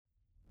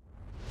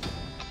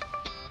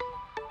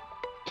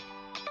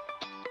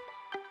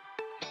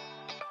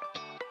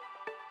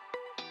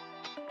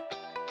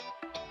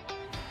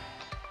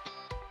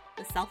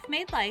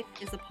Self-Made Life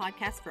is a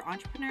podcast for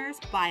entrepreneurs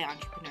by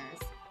entrepreneurs.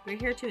 We're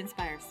here to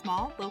inspire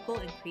small, local,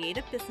 and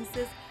creative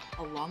businesses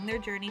along their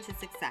journey to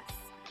success.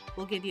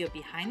 We'll give you a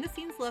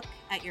behind-the-scenes look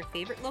at your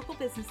favorite local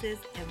businesses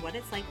and what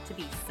it's like to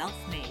be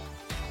self-made.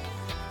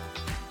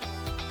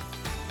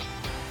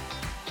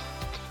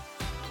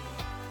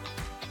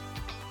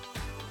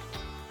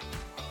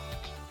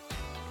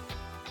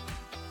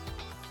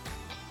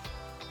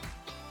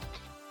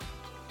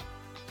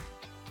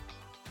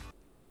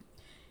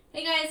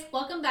 Hey guys,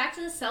 welcome back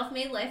to the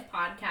Self-Made Life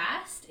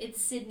podcast. It's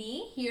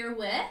Sydney here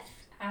with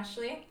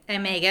Ashley.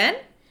 And Megan.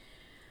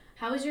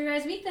 How was your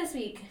guys' week this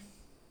week?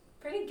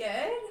 Pretty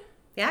good.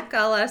 Yeah,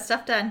 got a lot of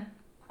stuff done.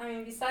 I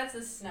mean, besides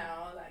the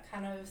snow, that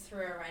kind of threw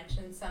a wrench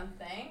in some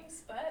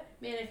things, but...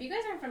 Man, if you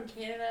guys aren't from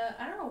Canada,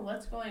 I don't know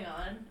what's going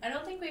on. I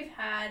don't think we've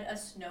had a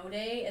snow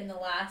day in the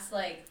last,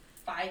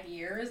 5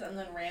 years, and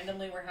then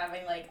randomly we're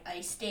having,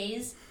 ice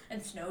days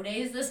and snow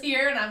days this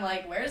year, and I'm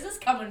like, where's this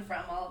coming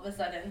from all of a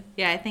sudden?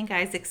 Yeah, I think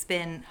Isaac's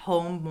been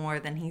home more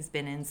than he's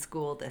been in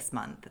school this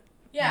month.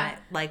 Yeah.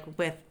 And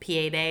with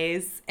PA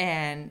days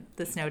and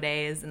the snow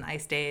days and the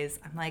ice days,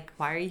 I'm like,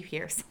 why are you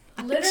here so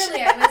much?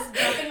 Literally, I was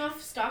dropping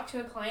off stock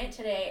to a client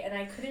today, and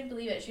I couldn't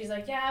believe it. She's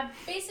like, yeah,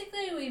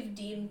 basically we've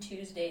deemed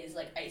Tuesdays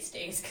ice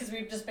days, because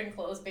we've just been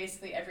closed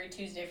basically every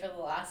Tuesday for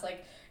the last,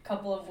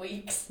 couple of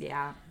weeks.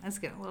 Yeah, that's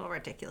getting a little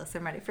ridiculous.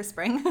 I'm ready for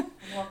spring.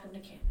 Welcome to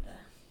Canada.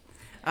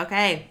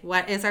 Okay,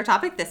 what is our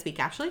topic this week,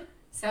 Ashley?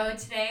 So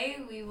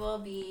today we will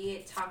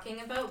be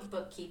talking about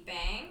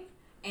bookkeeping,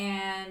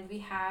 and we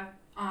have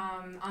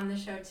on the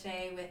show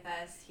today with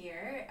us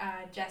here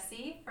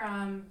Jessie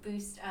from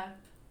Boost Up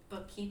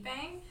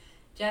Bookkeeping.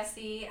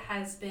 Jessie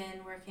has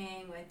been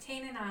working with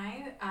Tane and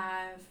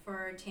I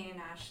for Tane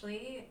and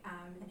Ashley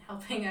and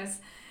helping us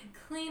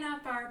clean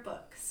up our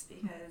books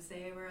because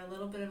they were a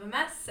little bit of a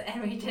mess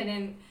and we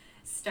didn't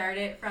start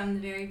it from the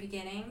very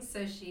beginning.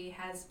 So she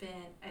has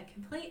been a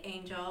complete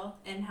angel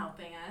in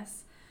helping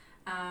us.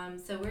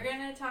 So we're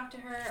going to talk to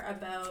her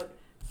about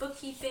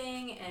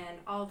bookkeeping and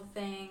all the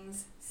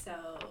things. So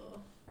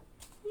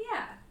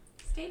yeah,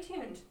 stay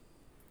tuned.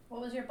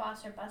 What was your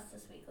boss or bust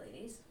this week,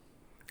 ladies?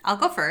 I'll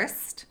go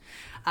first.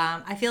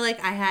 I feel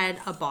like I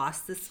had a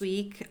boss this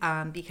week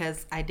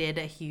because I did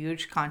a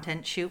huge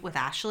content shoot with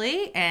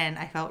Ashley and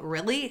I felt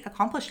really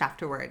accomplished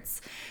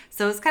afterwards.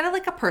 So it's kind of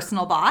like a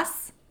personal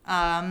boss,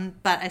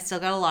 but I still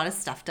got a lot of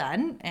stuff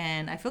done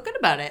and I feel good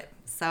about it.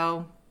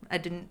 So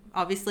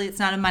obviously it's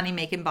not a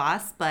money-making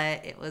boss,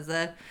 but it was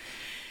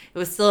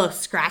still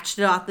scratched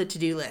it off the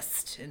to-do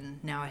list.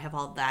 And now I have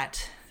all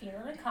that. Feeling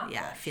accomplished.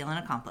 Yeah, feeling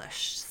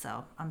accomplished.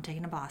 So I'm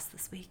taking a boss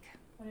this week.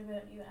 What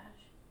about you, Ash?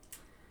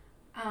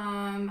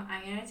 I'm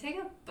gonna take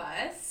a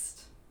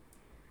bust.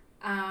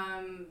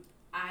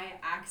 I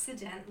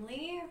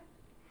accidentally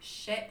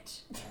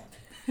shipped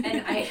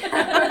an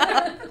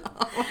item.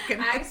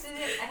 I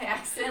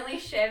accidentally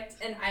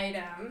shipped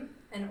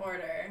an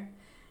order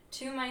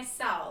to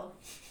myself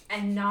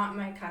and not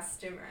my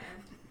customer.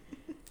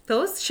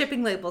 Those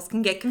shipping labels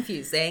can get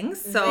confusing,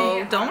 so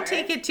They don't are.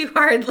 take it too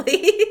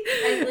hardly.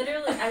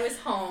 I was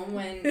home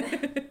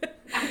when...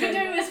 I've been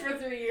doing this for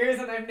 3 years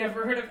and I've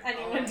never heard of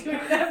anyone doing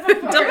that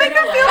before. Don't make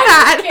them feel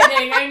bad.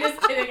 I'm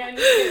just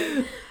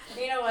kidding.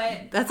 You know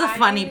what? That's a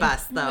funny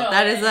bust, though. No,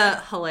 that is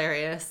a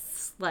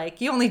hilarious,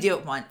 you only do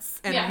it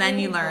once, and then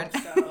you learn.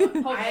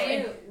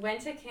 I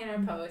went to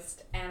Canada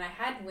Post and I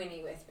had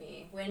Winnie with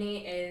me.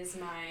 Winnie is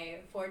my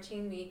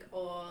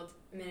 14-week-old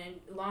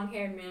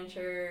long-haired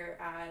miniature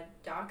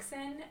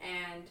dachshund,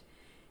 and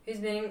who's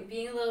been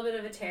being a little bit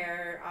of a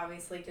terror.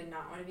 Obviously did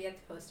not want to be at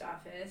the post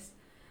office.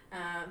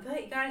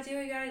 But you gotta do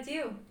what you gotta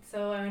do.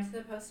 So I went to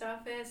the post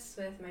office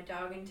with my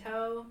dog in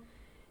tow,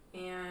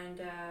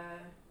 and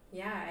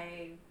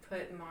I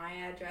put my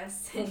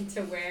address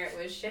into where it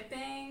was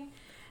shipping,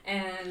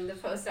 and the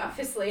post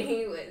office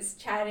lady was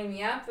chatting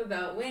me up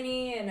about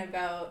Winnie and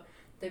about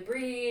the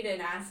breed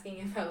and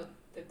asking about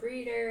the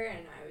breeder,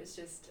 and I was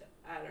just,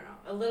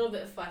 a little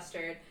bit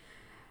flustered.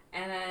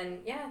 And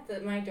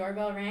then, my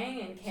doorbell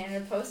rang and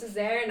Canada Post was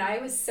there, and I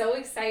was so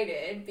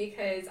excited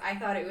because I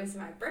thought it was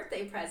my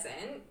birthday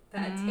present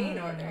that Tane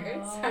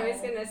ordered. So I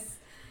was going to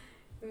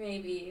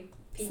maybe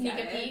Sneak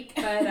a peek.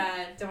 But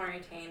don't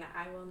worry, Tane,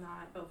 I will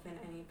not open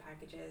any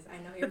packages. I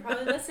know you're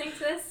probably listening to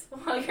this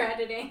while you're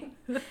editing.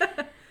 Don't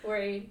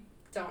worry,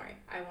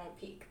 I won't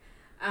peek.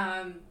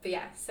 But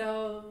yeah,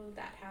 so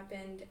that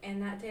happened,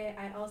 and that day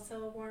I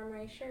also wore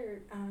my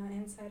shirt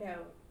inside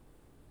out.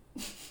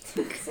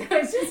 So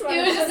it's just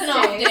It was just an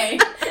off day.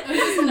 It was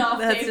just an off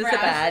day. That's just for a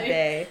bad Ashley.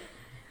 day.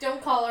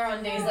 Don't call her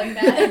on days like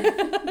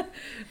that.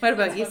 What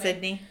about That's you, funny.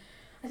 Sydney?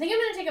 I think I'm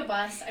going to take a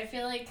bust. I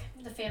feel like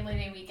the family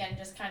day weekend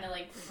just kind of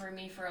threw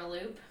me for a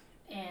loop.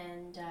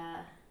 And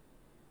I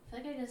feel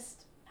like I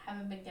just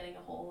haven't been getting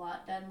a whole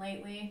lot done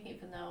lately,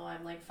 even though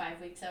I'm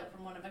 5 weeks out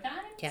from one of a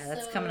kind. Yeah,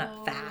 that's coming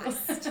up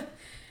fast.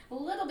 A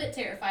little bit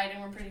terrified,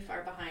 and we're pretty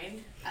far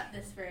behind at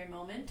this very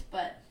moment.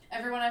 But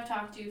everyone I've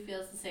talked to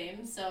feels the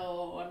same,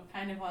 so I'm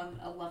kind of on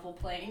a level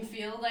playing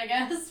field, I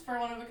guess, for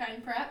one of a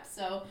kind prep.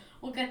 So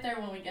we'll get there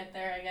when we get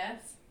there, I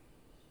guess.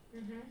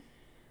 Mm-hmm.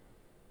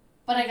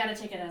 But I gotta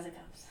take it as it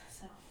comes.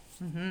 So.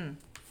 Mm-hmm.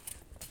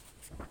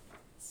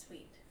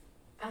 Sweet.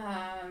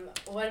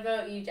 What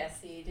about you,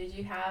 Jessie? Did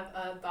you have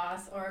a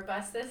boss or a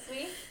bust this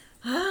week?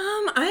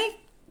 I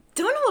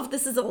don't know if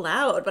this is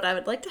allowed, but I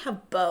would like to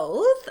have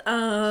both.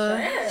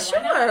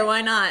 Sure,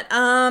 why not?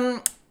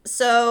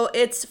 So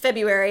it's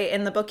February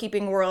in the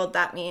bookkeeping world.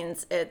 That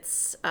means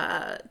it's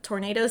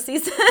tornado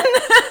season.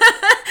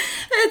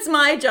 It's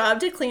my job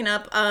to clean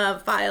up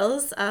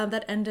files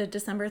that ended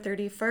December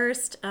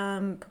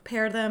 31st,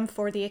 prepare them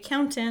for the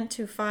accountant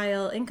to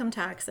file income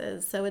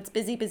taxes. So it's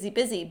busy, busy,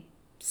 busy.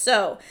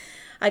 So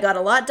I got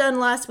a lot done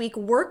last week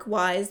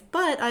work-wise,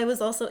 but I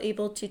was also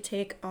able to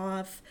take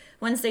off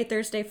Wednesday,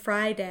 Thursday,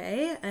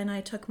 Friday, and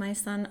I took my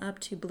son up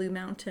to Blue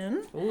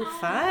Mountain. Ooh,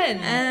 fun.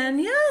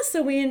 And yeah,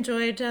 so we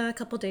enjoyed a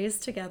couple days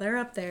together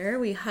up there.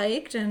 We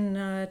hiked,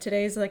 and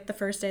today's like the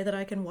first day that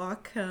I can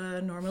walk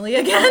normally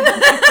again.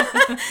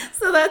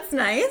 So that's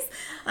nice.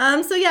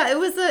 So yeah, it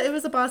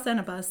was a boss and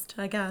a bust,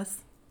 I guess.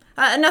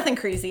 Nothing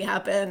crazy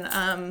happened.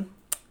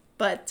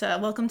 But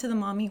welcome to the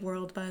mommy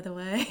world, by the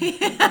way.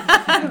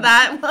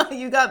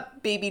 You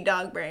got baby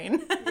dog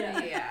brain.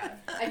 Yeah.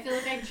 I feel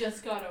like I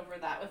just got over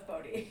that with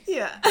Bodhi.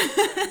 Yeah.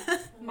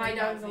 My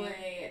dog's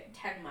only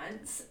 10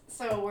 months,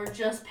 so we're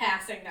just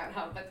passing that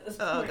hump at this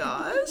point. Oh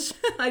gosh,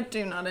 I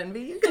do not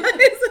envy you guys.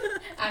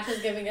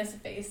 Ashley's giving us a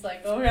face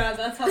like, oh yeah,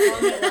 that's how long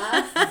it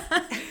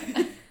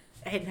lasts.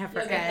 It never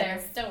You'll get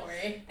ends. there. Don't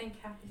worry.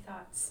 Think happy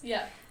thoughts.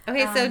 Yeah.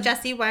 Okay, so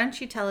Jessie, why don't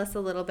you tell us a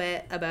little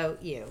bit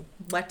about you?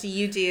 What do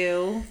you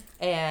do,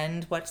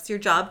 and what's your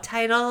job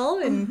title?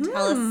 And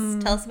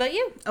tell us about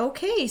you.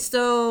 Okay,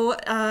 so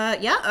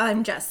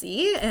I'm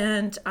Jessie,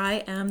 and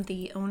I am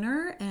the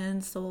owner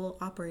and sole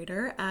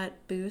operator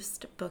at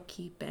Boost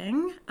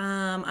Bookkeeping.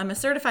 I'm a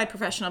certified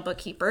professional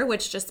bookkeeper,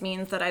 which just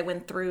means that I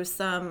went through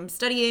some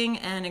studying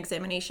and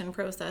examination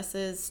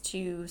processes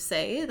to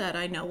say that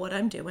I know what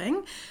I'm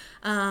doing.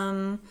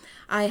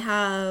 I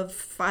have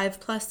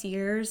 5+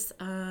 years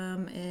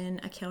in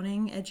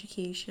accounting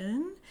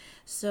education,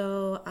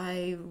 so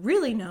I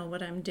really know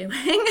what I'm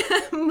doing.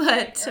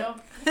 But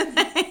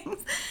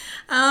thanks.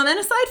 And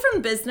aside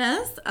from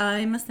business,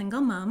 I'm a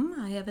single mom.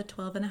 I have a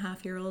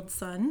 12-and-a-half-year-old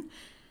son,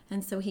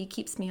 and so he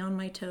keeps me on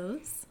my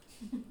toes.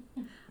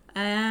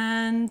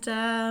 And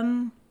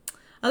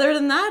other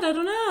than that, I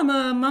don't know. I'm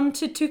a mom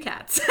to 2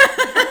 cats.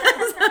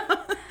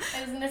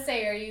 I was gonna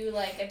say, are you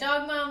like a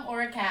dog mom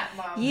or a cat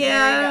mom?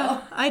 Yeah, There you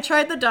go. I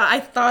tried the dog. I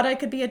thought I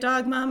could be a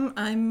dog mom.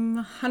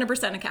 I'm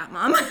 100% a cat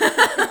mom.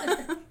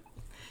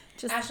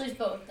 Ashley's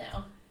both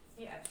now.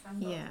 Yeah.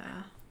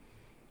 Yeah,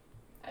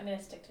 I'm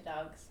gonna stick to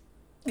dogs.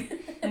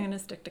 I'm gonna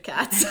stick to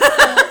cats.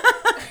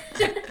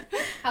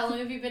 How long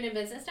have you been in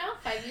business now?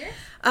 5 years?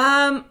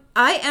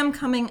 I am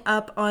coming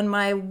up on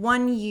my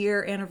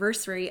 1-year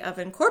anniversary of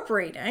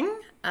incorporating.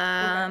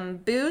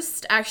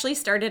 Boost actually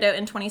started out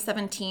in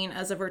 2017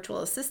 as a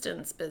virtual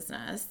assistance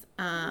business.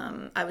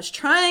 I was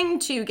trying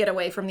to get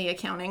away from the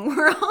accounting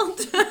world,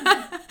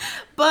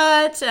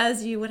 but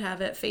as you would have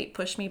it, fate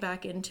pushed me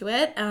back into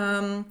it.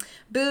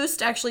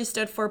 Boost actually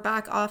stood for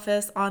back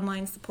office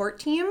online support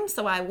team.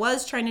 So I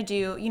was trying to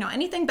do,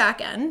 anything back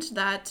end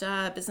that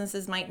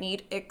businesses might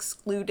need,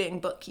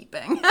 excluding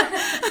bookkeeping.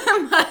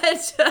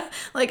 But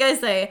like I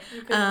say,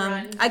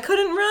 I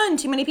couldn't run.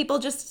 Too many people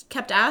just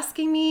kept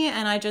asking me,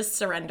 and I just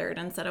surrendered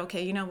and said,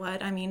 okay, you know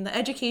what? I mean, the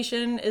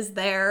education is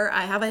there.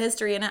 I have a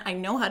history in it. I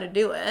know how to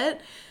do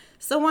it.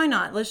 So why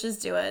not? Let's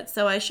just do it.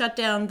 So I shut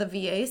down the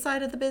VA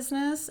side of the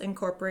business,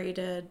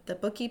 incorporated the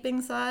bookkeeping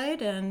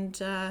side,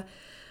 and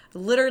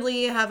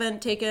literally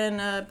haven't taken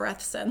a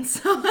breath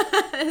since. So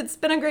it's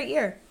been a great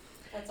year.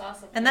 That's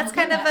awesome. And that's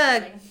kind of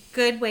a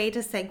good way to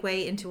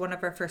segue into one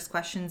of our first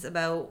questions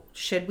about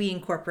should we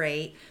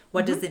incorporate?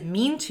 What does it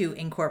mean to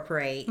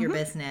incorporate your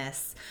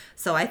business?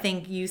 So I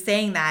think you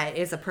saying that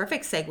is a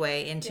perfect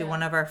segue into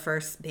one of our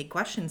first big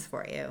questions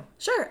for you.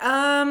 Sure.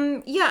 I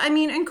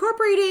mean,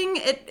 incorporating,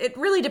 it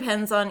really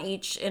depends on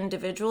each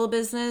individual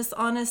business,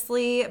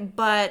 honestly.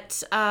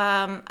 But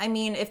I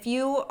mean, if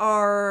you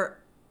run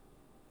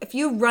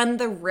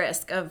the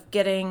risk of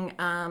getting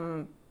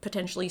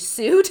potentially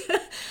sued,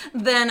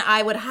 then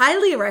I would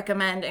highly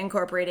recommend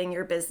incorporating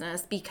your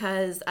business,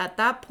 because at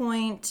that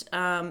point,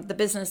 the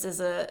business is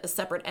a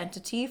separate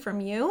entity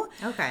from you.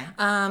 Okay.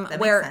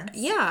 That makes sense.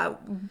 Yeah,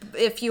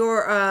 if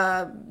you're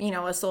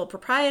a sole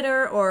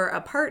proprietor or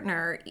a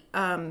partner,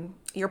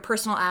 your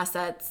personal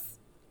assets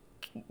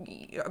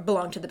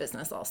belong to the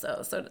business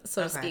also, so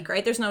to speak,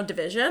 right? There's no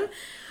division.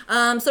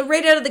 So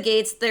right out of the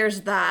gates,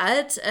 there's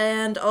that.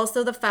 And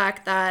also the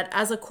fact that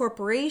as a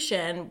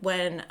corporation,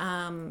 when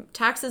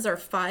taxes are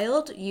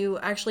filed, you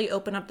actually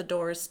open up the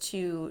doors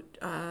to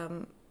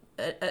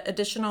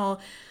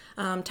additional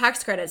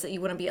tax credits that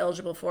you wouldn't be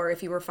eligible for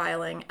if you were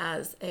filing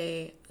as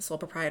a sole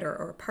proprietor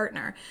or a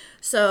partner.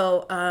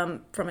 So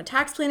from a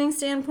tax planning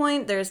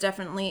standpoint, there's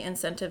definitely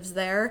incentives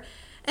there.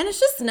 And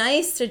it's just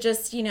nice to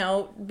just,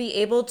 be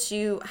able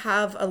to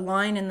have a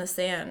line in the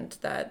sand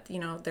that,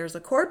 there's a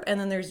corp and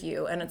then there's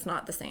you, and it's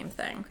not the same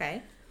thing.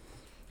 Okay.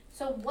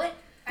 So what,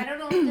 I don't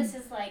know if this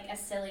is like a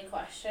silly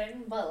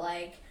question, but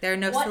like There are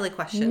no what- silly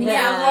questions.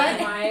 Yeah,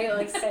 what- my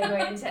like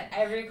segue into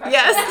every question.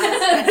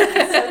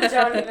 Yes.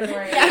 So don't even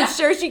worry. I'm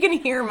sure she can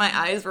hear my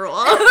eyes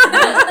roll.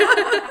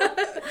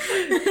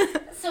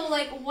 So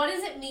like, what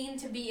does it mean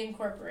to be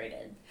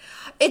incorporated?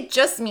 It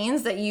just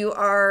means that you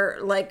are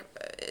like,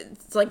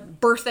 it's like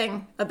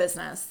birthing a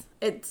business.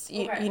 It's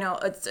Okay. you know,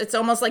 it's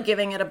almost like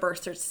giving it a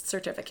birth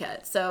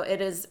certificate. So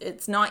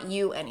it's not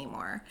you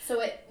anymore.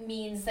 So it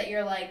means that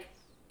you're like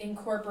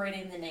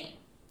incorporating the name,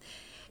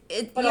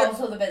 but You're-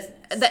 also the business.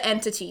 the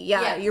entity,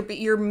 yeah. Yeah.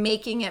 You're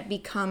making it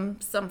become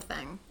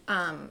something,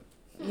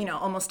 you know,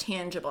 almost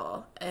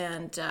tangible,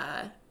 and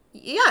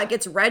yeah, it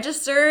gets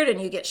registered,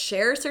 and you get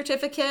share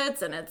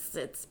certificates, and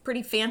it's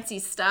pretty fancy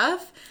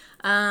stuff.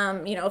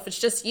 You know, if it's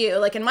just you,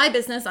 like in my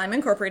business, I'm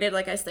incorporated,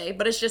 like I say,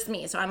 but it's just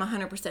me, so I'm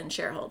 100%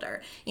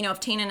 shareholder. You know, if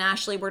Tane and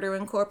Ashley were to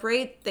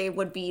incorporate, they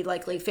would be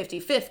likely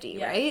 50-50,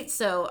 Yeah. right?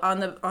 So on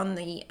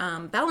the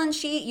balance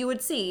sheet, you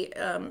would see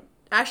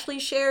Ashley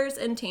shares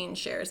and Tane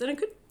shares, and it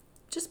could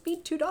just be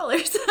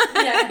 $2.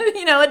 Yeah.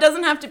 You know, it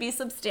doesn't have to be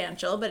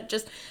substantial, but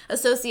just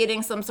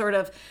associating some sort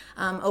of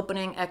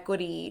opening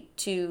equity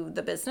to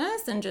the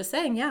business and just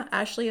saying, yeah,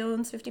 Ashley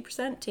owns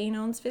 50%, Tane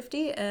owns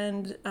 50,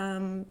 and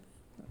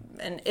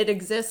it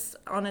exists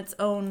on its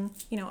own,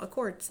 you know,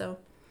 accord. So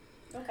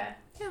Okay.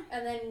 Yeah.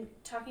 And then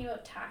talking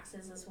about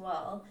taxes as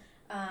well,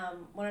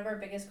 one of our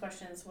biggest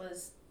questions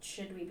was,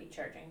 should we be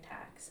charging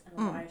tax,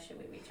 and why should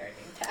we be charging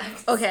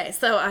tax? okay,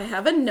 so I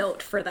have a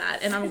note for that,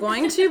 and I'm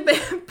going to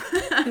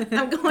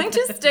I'm going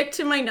to stick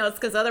to my notes,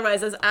 because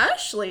otherwise, as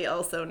Ashley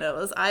also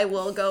knows, I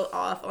will go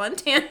off on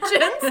tangents.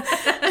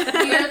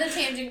 We are the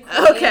tangent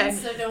queens, Okay.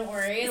 so don't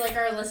worry. Like,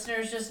 our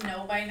listeners just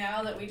know by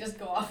now that we just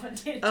go off on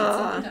tangents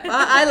Well, sometimes.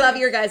 I love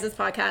your guys'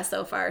 podcast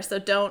so far, so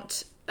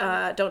don't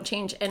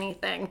change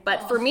anything.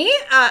 But for me,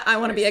 I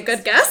want to be a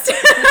good guest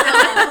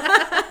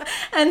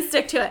and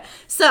stick to it.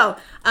 So,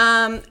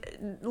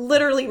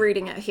 literally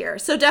reading it here.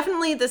 So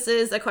definitely this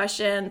is a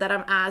question that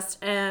I'm asked,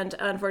 and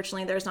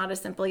unfortunately there's not a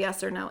simple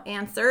yes or no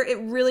answer. It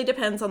really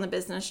depends on the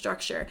business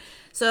structure.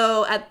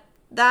 So at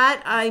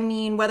that, I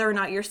mean whether or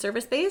not you're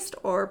service-based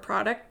or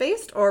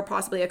product-based, or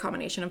possibly a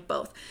combination of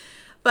both.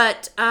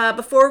 But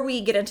before we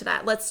get into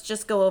that, let's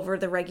just go over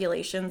the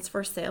regulations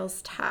for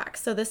sales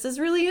tax. So this is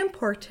really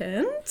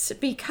important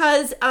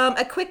because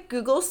a quick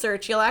Google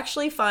search, you'll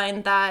actually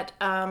find that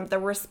the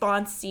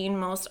response seen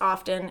most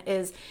often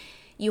is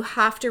you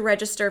have to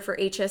register for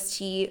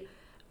HST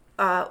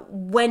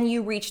when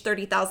you reach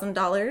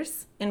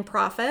 $30,000 in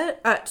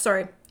profit.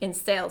 In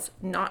sales,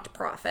 not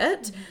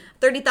profit.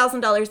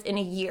 $30,000 in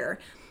a year.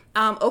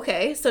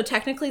 Okay, so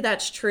technically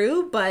that's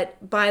true,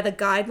 but by the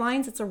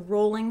guidelines, it's a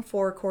rolling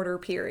 4-quarter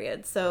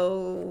period.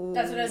 So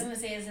That's what I was going to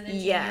say. Is it a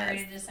January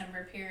Yes. to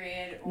December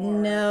period? Or...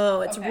 No,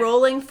 it's Okay.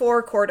 rolling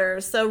 4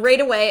 quarters. So right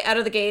away, out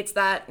of the gates,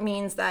 that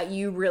means that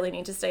you really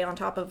need to stay on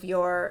top of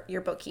your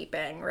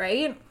bookkeeping,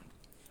 right?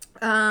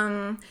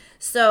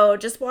 So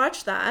just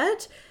watch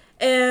that.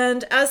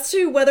 And as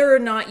to whether or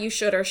not you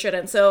should or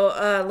shouldn't,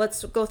 so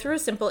let's go through a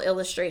simple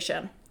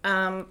illustration.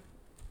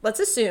 Let's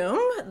assume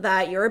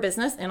that you're a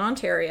business in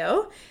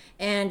Ontario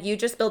and you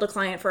just billed a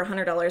client for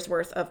 $100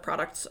 worth of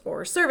products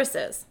or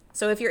services.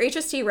 So if you're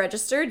HST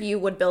registered, you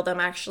would bill them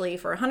actually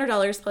for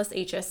 $100 plus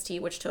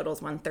HST, which totals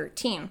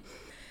 $113.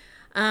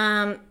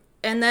 And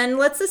then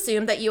let's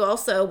assume that you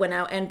also went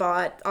out and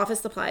bought office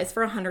supplies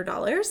for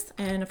 $100.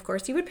 And of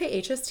course, you would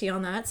pay HST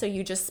on that. So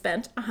you just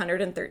spent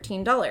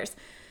 $113.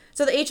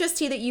 So the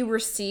HST that you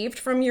received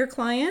from your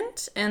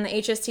client and the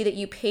HST that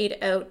you paid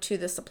out to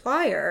the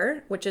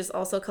supplier, which is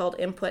also called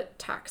input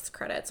tax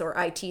credits or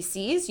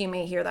ITCs, you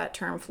may hear that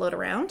term float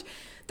around,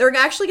 they're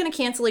actually going to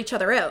cancel each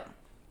other out.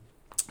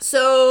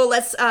 So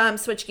let's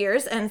switch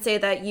gears and say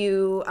that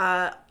you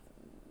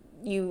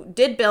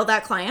did bill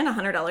that client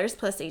 $100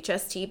 plus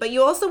HST, but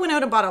you also went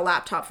out and bought a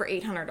laptop for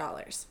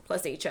 $800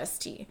 plus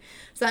HST.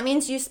 So that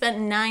means you spent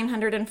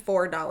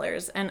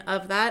 $904, and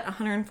of that,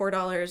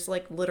 $104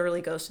 like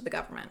literally goes to the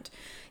government.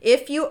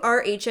 If you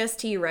are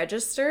HST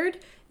registered,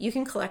 you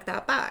can collect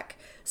that back.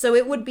 So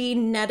it would be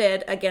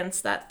netted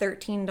against that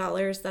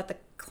 $13 that the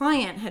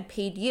client had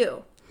paid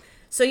you.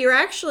 So you're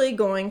actually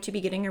going to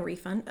be getting a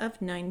refund of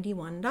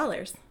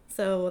 $91.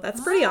 So that's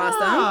pretty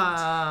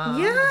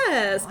awesome.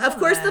 Yes. Of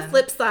course, the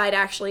flip side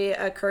actually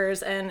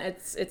occurs, and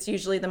it's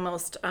usually the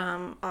most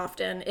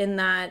often, in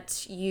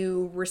that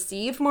you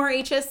receive more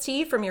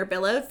HST from your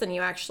billouts than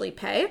you actually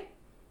pay.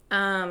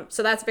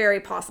 So that's very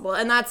possible.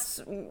 And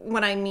that's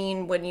what I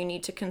mean when you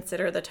need to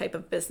consider the type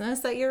of business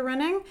that you're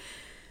running.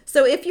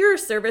 So if you're a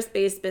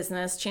service-based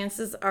business,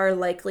 chances are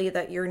likely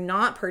that you're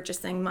not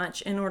purchasing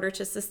much in order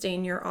to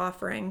sustain your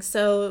offering.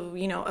 So,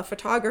 you know, a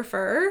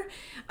photographer,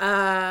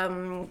 I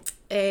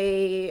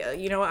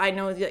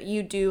know that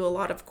you do a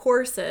lot of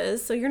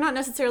courses, so you're not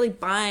necessarily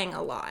buying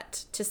a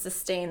lot to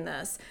sustain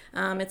this.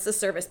 It's a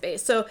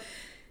service-based. So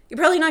you're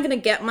probably not going to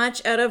get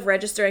much out of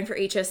registering for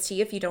HST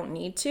if you don't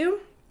need to.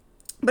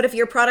 But if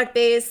you're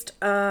product-based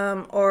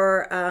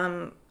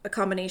a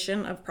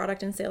combination of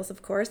product and sales,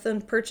 of course,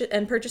 then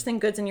purchasing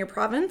goods in your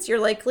province, you're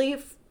likely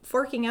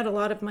forking out a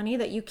lot of money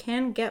that you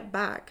can get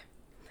back.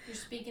 You're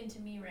speaking to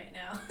me right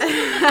now.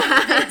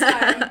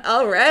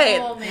 All right.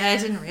 Oh, man. Yeah, I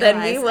didn't realize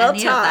Then we will any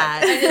of talk.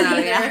 that. I didn't So,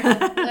 either.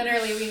 yeah.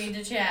 Literally, we need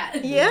to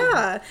chat.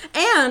 Yeah.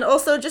 And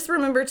also just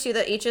remember too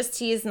that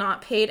HST is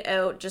not paid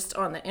out just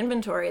on the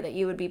inventory that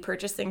you would be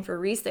purchasing for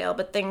resale,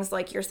 but things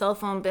like your cell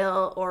phone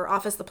bill or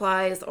office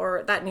supplies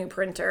or that new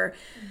printer.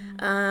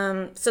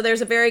 So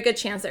there's a very good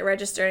chance that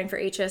registering for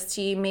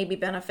HST may be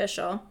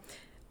beneficial.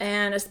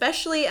 And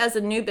especially as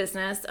a new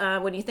business,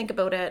 when you think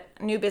about it,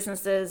 new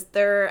businesses,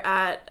 they're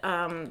at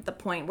the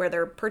point where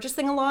they're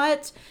purchasing a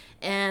lot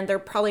and they're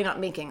probably not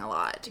making a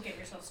lot. To get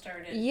yourself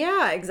started.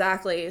 Yeah,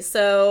 exactly.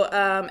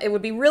 So it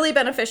would be really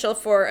beneficial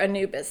for a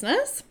new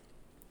business.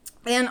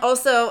 And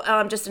also,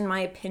 just in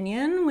my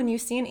opinion, when you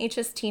see an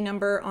HST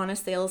number on a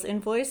sales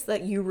invoice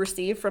that you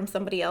receive from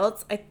somebody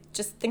else, I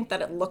just think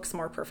that it looks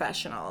more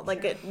professional.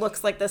 Like it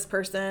looks like this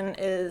person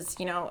is,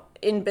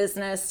 in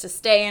business to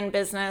stay in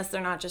business.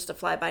 They're not just a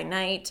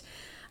fly-by-night.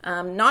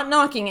 Not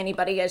knocking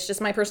anybody. It's just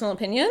my personal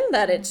opinion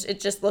that it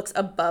just looks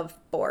above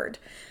board.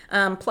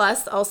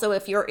 Plus, also,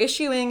 if you're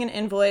issuing an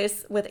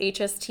invoice with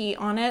HST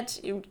on it,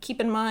 keep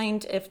in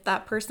mind if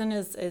that person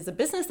is a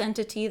business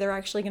entity, they're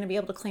actually going to be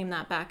able to claim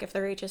that back if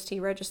they're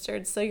HST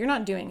registered. So you're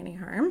not doing any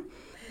harm.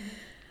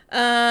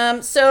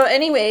 So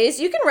anyways,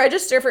 you can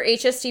register for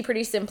HST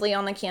pretty simply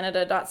on the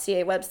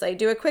Canada.ca website.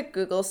 Do a quick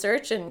Google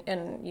search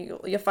and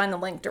you'll find the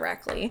link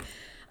directly.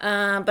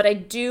 But I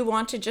do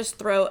want to just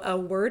throw a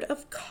word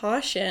of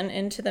caution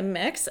into the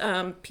mix.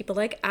 People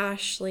like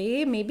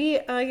Ashley, maybe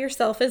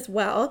yourself as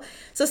well.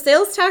 So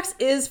sales tax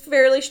is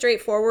fairly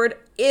straightforward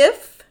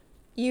if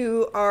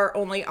you are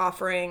only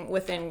offering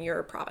within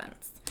your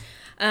province.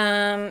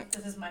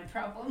 This is my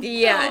problem.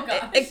 Yeah, Oh,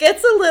 gosh. it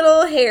gets a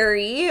little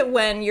hairy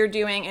when you're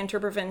doing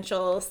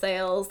interprovincial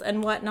sales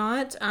and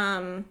whatnot.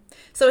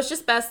 So it's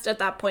just best at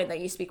that point that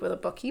you speak with a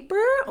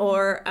bookkeeper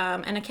or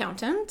an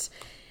accountant.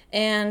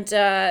 And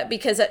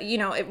because,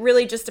 it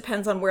really just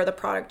depends on where the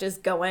product is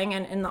going.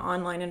 And in the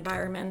online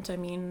environment, I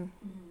mean,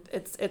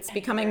 it's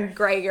becoming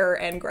grayer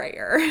and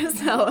grayer.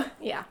 So,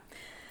 yeah.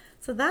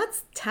 So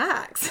that's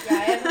tax. Yeah, I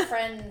have a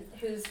friend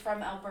who's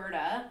from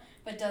Alberta,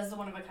 but does the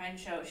one-of-a-kind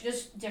show. She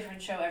does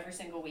different show every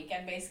single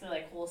weekend, basically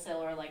like wholesale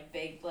or like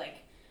big,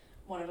 like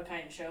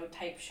one-of-a-kind show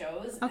type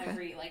shows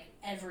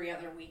every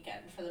other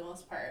weekend for the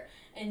most part.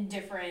 In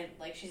different,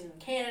 like she's in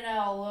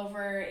Canada all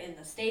over, in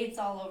the States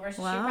all over,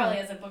 so Wow. she probably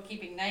has a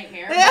bookkeeping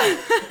nightmare. Yeah.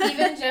 But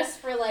even just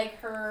for like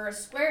her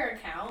Square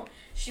account,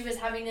 she was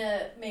having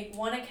to make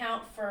one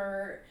account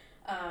for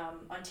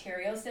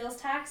Ontario sales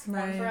tax,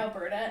 one for Right.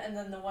 Alberta, and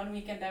then the one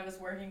weekend I was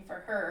working for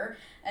her,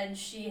 and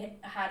she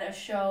had a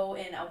show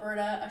in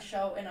Alberta, a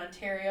show in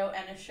Ontario,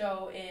 and a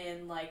show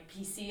in like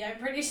BC, I'm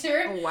pretty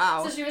sure. Oh,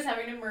 wow. So she was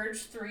having to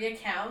merge 3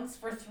 accounts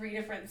for 3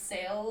 different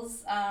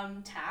sales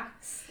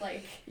tax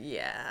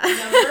Yeah.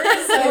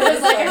 numbers. So it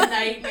was like a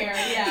nightmare,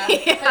 yeah.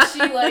 Yeah. But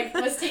she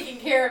was taking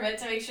care of it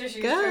to make sure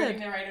she was Good. charging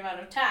the right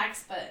amount of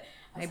tax, but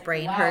I My was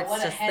brain like, wow, hurts what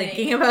a just headache.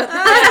 thinking about Yeah,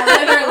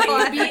 that.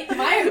 literally.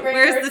 My brain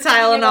Where's hurts the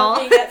thinking about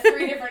Tylenol? being at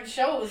 3 different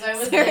shows. I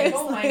was like,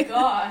 oh my Seriously.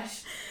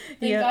 gosh.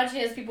 Thank Yeah. God she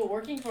has people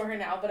working for her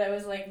now, but I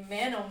was like,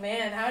 man, oh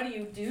man, how do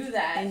you do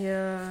that?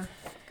 Yeah.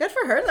 Good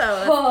for her,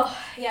 though. Oh,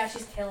 yeah,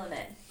 she's killing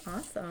it.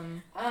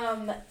 Awesome.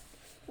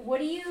 What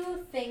do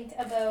you think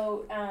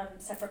about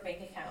separate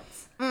bank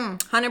accounts?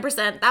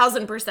 100%,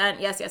 1,000%.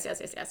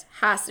 Yes.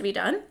 Has to be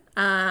done.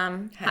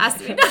 Has to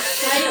be done.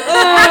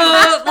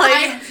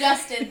 I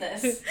just did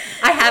this.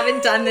 I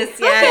haven't done this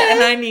yet, Okay.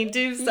 and I need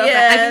to. So I've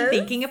Yes. been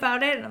thinking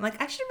about it, and I'm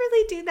like, I should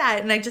really do that.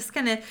 And I just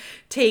kind of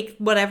take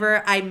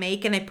whatever I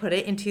make and I put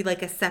it into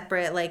like a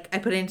separate, I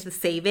put it into the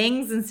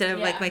savings instead of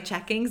Yeah. my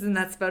checkings, and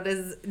that's about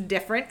as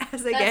different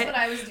as I That's get. what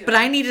I was doing. But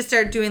I need to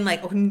start doing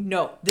oh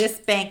no, this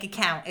bank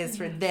account is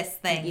for this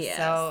thing. Yes.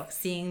 So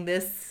seeing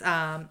this,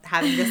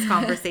 having this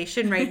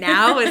conversation right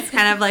now is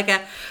kind of like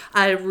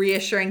a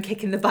reassuring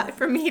kick in the butt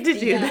for me to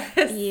do Yeah.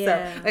 this.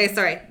 Yeah. So, okay,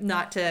 sorry,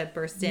 not to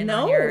burst in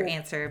No. on your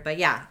answer, but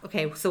yeah.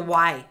 Okay, so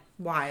why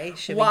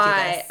should we do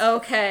Why? this?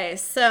 Okay,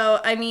 so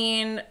I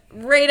mean,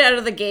 right out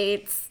of the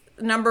gates,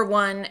 number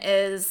one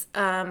is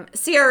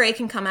CRA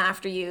can come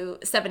after you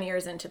 7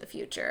 years into the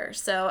future.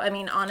 So, I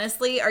mean,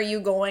 honestly, are you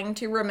going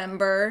to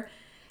remember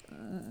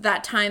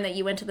that time that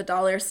you went to the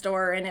dollar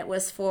store and it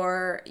was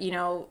for,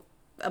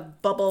 a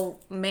bubble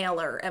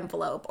mailer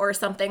envelope or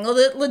something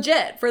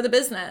legit for the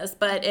business,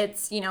 but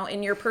it's,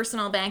 in your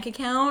personal bank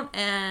account,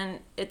 and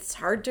it's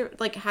hard to,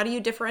 how do you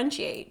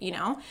differentiate,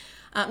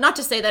 Not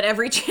to say that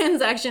every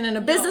transaction in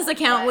a business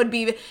account but- would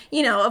be,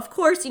 of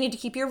course you need to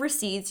keep your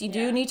receipts, you do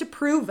Yeah. need to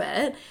prove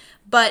it,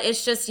 but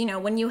it's just,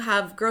 when you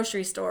have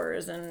grocery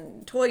stores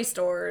and toy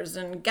stores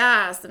and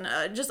gas and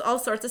just all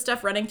sorts of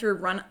stuff running through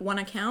one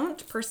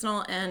account,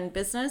 personal and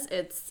business,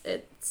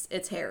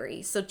 it's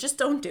hairy. So just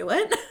don't do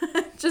it.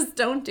 Just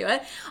don't do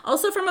it.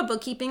 Also, from a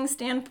bookkeeping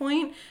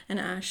standpoint, and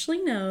Ashley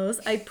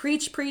knows, I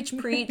preach,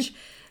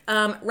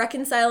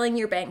 reconciling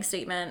your bank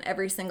statement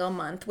every single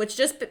month, which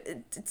just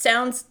it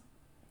sounds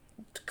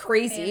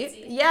crazy.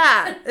 Fancy.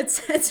 Yeah, it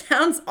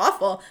sounds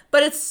awful,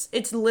 but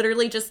it's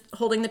literally just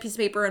holding the piece of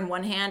paper in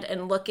one hand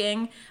and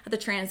looking at the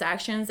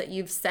transactions that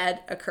you've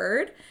said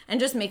occurred and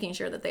just making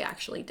sure that they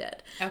actually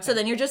did. Okay. So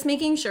then you're just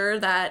making sure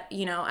that,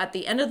 at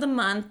the end of the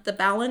month, the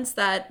balance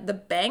that the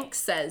bank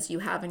says you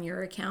have in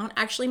your account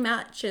actually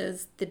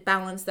matches the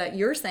balance that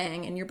you're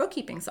saying in your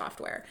bookkeeping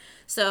software.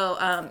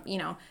 So,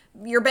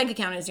 your bank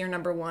account is your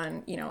number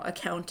one,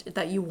 account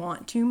that you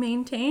want to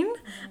maintain.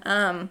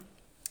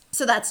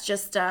 So that's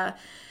just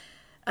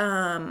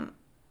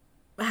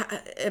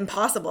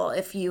impossible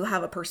if you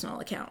have a personal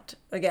account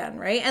again,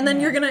 right? And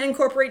then you're going to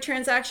incorporate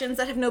transactions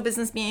that have no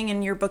business being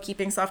in your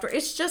bookkeeping software.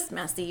 It's just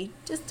messy.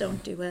 Just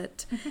don't do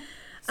it.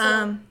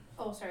 Sorry,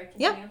 continue.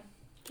 Yeah.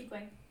 Keep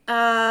going.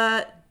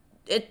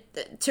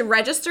 To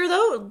register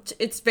though,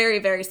 it's very,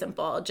 very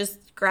simple.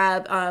 Just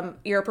grab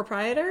you're a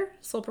proprietor,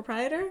 sole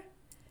proprietor.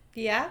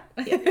 Yeah.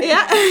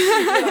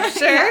 Yeah.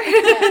 Sure.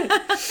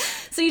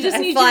 So you just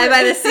need fly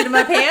by the seat of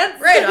my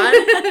pants. Right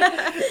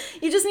on.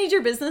 You just need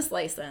your business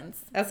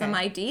license, Okay. some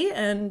ID,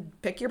 and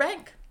pick your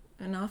bank,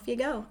 and off you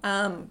go.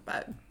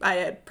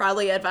 I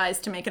probably advise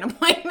to make an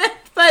appointment,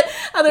 but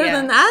other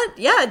than that,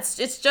 yeah, it's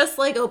just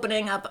like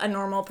opening up a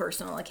normal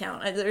personal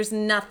account. There's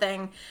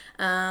nothing,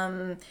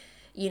 deer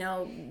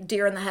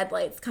in the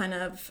headlights kind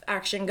of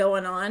action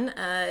going on.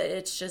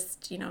 It's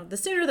just, the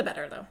sooner the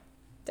better, though.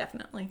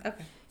 Definitely.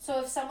 Okay. So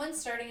if someone's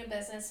starting a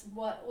business,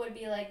 what would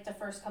be like the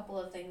first couple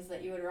of things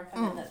that you would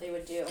recommend that they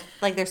would do?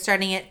 Like they're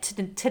starting it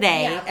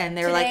today, Yeah, and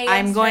they're today like,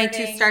 I'm going to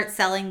starting- start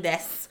selling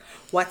this.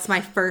 What's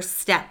my first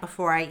step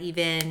before I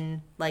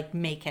even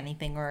make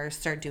anything or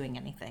start doing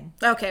anything?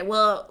 Okay,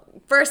 well,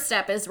 first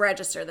step is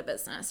register the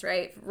business,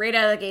 right? Right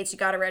out of the gates, you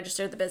got to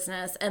register the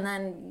business. And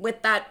then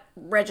with that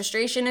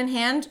registration in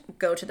hand,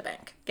 go to the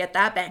bank. Get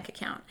that bank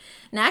account.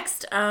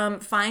 Next,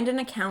 find an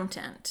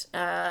accountant.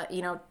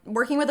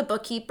 Working with a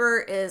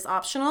bookkeeper is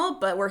optional,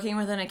 but working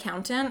with an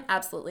accountant,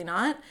 absolutely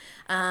not.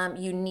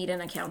 You need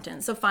an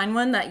accountant. So find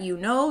one that you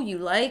know, you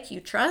like, you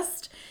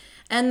trust.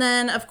 And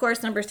then, of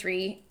course, number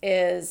 3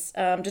 is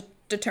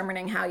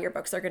determining how your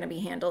books are going to be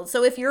handled.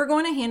 So if you're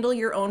going to handle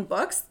your own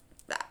books,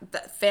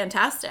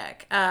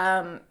 fantastic.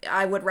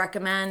 I would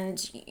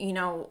recommend,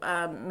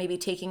 maybe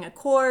taking a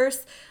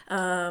course,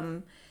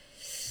 watching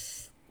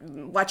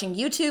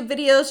YouTube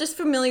videos, just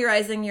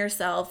familiarizing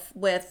yourself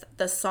with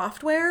the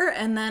software,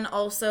 and then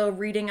also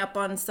reading up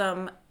on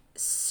some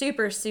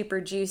super, super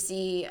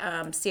juicy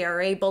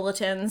CRA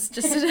bulletins.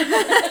 Just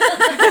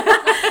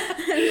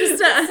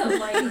Some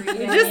light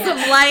reading. Just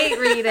some light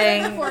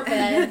reading. Before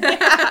bed.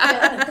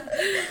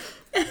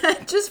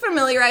 Just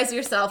familiarize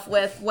yourself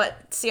with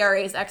what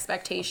CRA's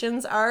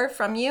expectations are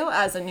from you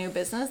as a new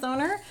business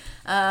owner.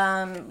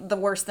 The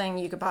worst thing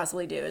you could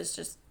possibly do is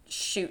just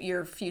shoot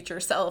your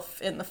future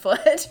self in the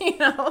foot,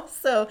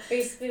 so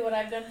Basically what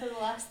I've done for the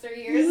last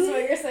 3 years is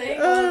what you're saying.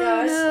 Oh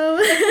gosh.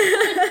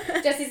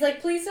 no. Jesse's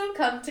like, please don't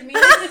come to me.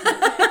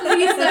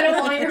 Please, I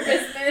don't want your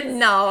business.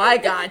 No, I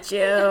got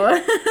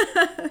you.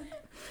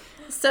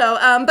 So,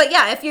 but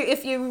yeah,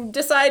 if you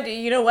decide,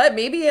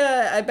 maybe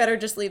I better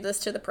just leave this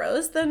to the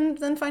pros,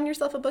 then find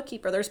yourself a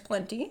bookkeeper. There's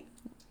plenty.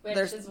 Which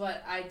is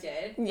what I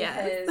did.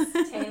 Yeah.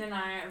 Because Tane and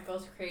I are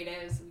both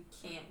creatives. We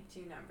can't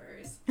do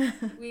numbers.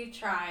 We've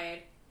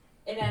tried.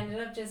 It ended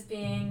up just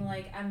being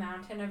like a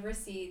mountain of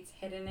receipts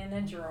hidden in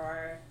a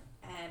drawer.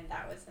 And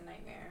that was a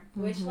nightmare.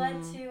 Which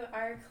led to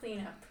our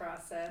cleanup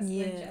process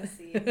with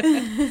Jessie.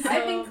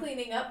 I've been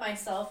cleaning up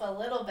myself a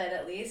little bit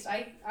at least.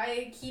 I'm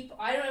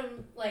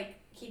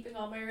keeping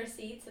all my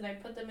receipts and I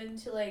put them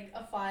into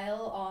a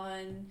file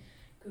on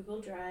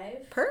Google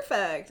Drive.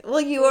 Perfect.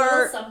 Well, you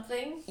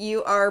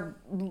are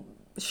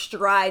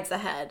strides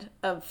ahead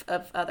of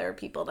other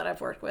people that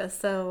I've worked with.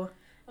 So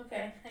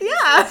Okay.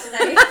 yeah.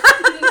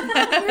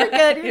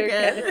 You're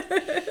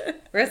good.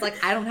 Whereas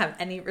I don't have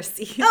any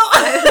receipts.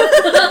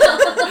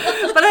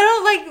 Oh. But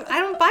I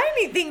don't buy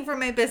anything for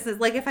my business.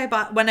 When I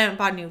bought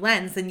a new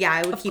lens, then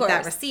I would keep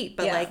that receipt.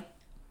 But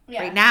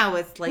right now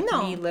it's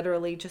me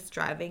literally just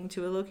driving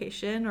to a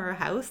location or a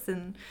house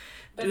and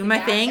doing my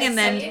thing and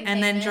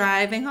then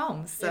driving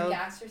home. So Your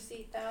gas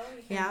receipt though,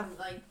 you can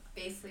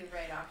basically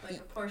write off a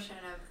portion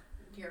of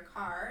your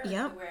car, the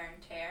wear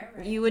and tear.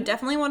 Right? You would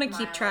definitely want to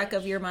keep track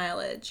of your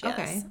mileage. Yes.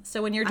 Okay.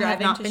 So when you're I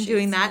driving, have not been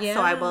doing that,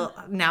 so I will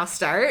now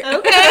start.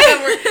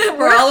 Okay.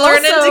 we're all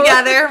learning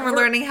together. We're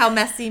learning how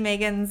messy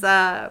Megan's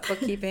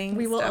bookkeeping.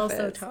 We will stuff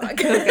also is. talk.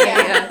 Okay,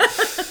 yeah.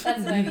 That's what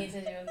I need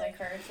to do with my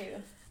car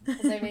too.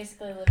 Because I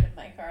basically live in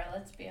my car,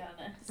 let's be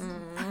honest.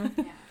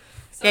 Yeah.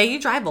 So, Yeah, you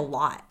drive a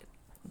lot.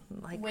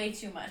 Way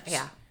too much.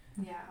 Yeah.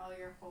 Yeah, all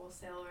your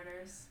wholesale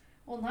orders.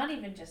 Well, not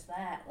even just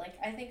that.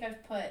 I think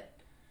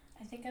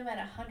I'm at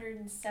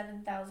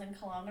 107,000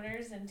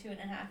 kilometers in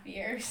 2.5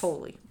 years.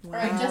 Holy. Or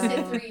I just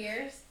hit 3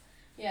 years.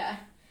 Yeah.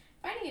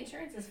 Finding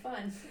insurance is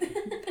fun.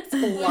 It's a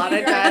lot of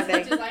As driving.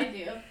 much as I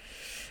do.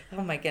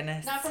 Oh my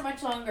goodness. Not for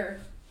much longer.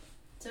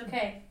 It's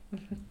okay.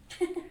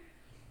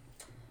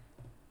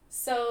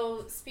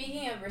 So,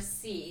 speaking of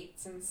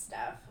receipts and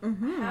stuff,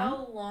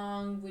 how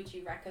long would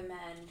you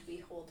recommend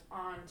we hold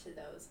on to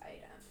those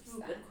items?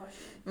 Ooh, good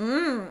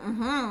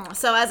question.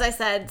 So as I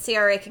said,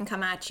 CRA can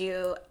come at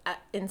you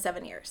in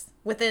 7 years,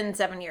 within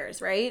 7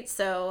 years, right?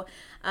 So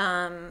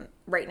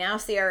right now,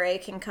 CRA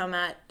can come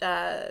at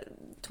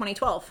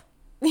 2012.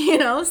 You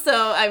know,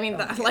 so I mean,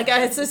 thinking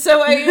about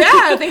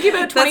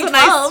 2012. That's when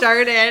I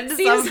started.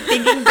 So I'm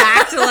thinking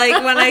back to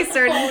like when I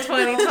started in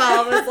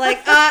 2012. It's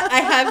like, I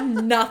have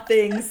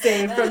nothing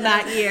saved from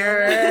that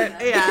year.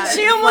 Yeah,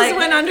 she almost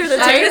went under the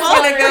table.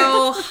 I'm just gonna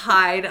go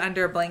hide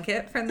under a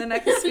blanket for the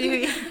next few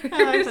years.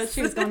 I thought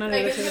she was going under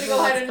the Megan's table. gonna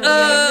go hide under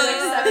the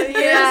next 7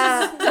 years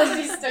yeah. until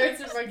she starts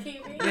in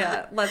bookkeeping.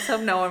 Yeah, let's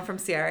hope no one from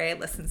CRA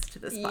listens to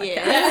this podcast.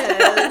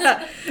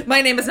 Yes.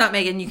 My name is not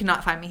Megan. You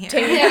cannot find me here.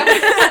 Yeah.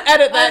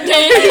 Edit that,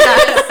 Jane.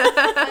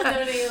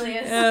 Unknown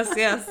alias.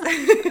 Yes.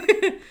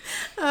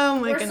 Oh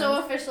my We're goodness. so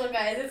official,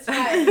 guys. It's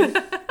fine.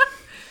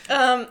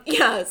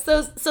 Yeah.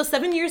 So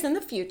 7 years in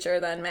the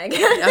future, then,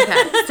 Megan.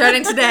 Okay,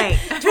 starting today.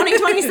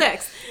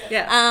 2026.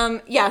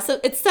 Yeah. So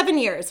it's 7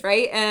 years,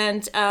 right?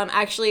 And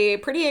actually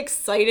pretty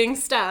exciting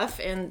stuff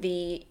in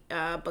the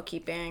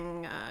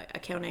bookkeeping,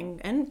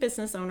 accounting, and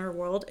business owner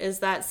world is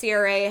that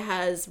CRA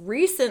has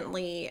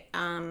recently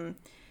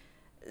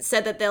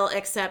said that they'll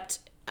accept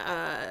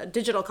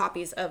digital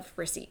copies of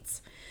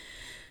receipts.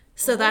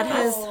 So that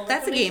has...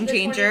 That's a game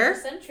changer.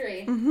 21st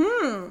century.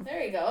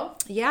 There you go.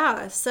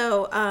 Yeah.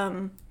 So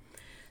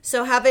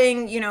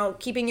having,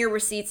 keeping your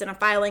receipts in a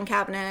filing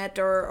cabinet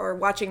or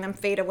watching them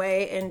fade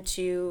away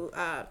into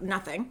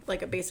nothing,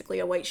 like basically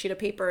a white sheet of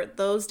paper,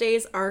 those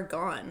days are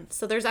gone.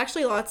 So there's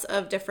actually lots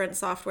of different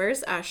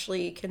softwares.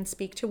 Ashley can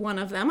speak to one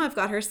of them. I've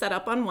got her set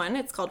up on one.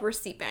 It's called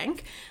Receipt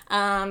Bank.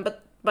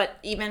 But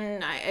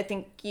even, I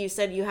think you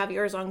said you have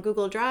yours on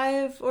Google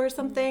Drive or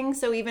something.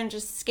 So even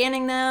just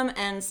scanning them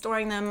and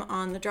storing them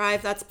on the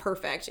drive, that's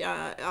perfect.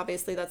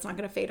 Obviously, that's not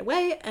going to fade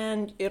away,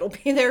 and it'll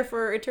be there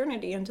for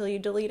eternity until you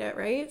delete it,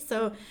 right?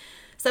 So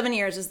 7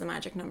 years is the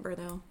magic number,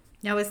 though.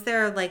 Now, is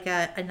there like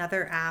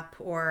another app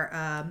or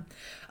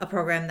a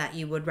program that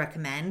you would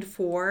recommend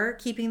for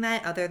keeping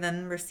that other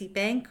than Receipt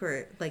Bank?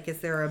 Or like,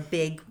 is there a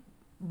big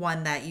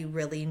one that you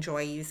really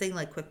enjoy using,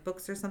 like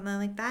QuickBooks or something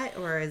like that?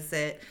 Or is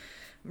it...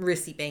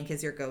 Receipt Bank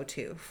is your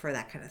go-to for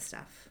that kind of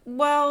stuff?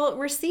 Well,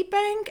 Receipt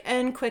Bank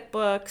and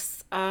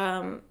QuickBooks,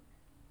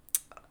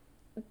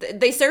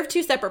 they serve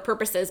two separate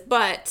purposes,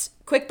 but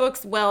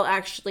QuickBooks will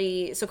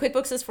actually... So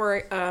QuickBooks is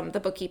for the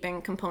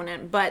bookkeeping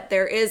component, but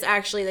there is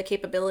actually the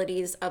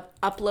capabilities of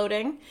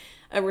uploading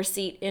a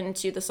receipt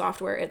into the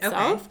software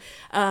itself.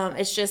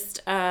 Okay. It's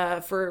just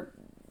for...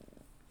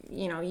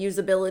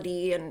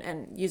 usability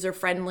and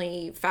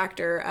user-friendly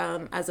factor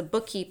as a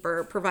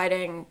bookkeeper,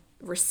 providing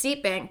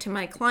Receipt Bank to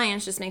my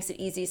clients just makes it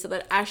easy so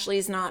that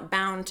Ashley's not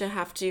bound to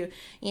have to,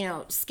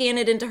 scan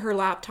it into her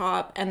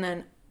laptop and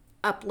then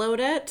upload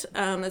it.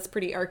 That's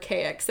pretty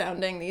archaic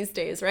sounding these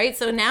days, right?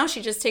 So now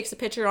she just takes a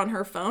picture on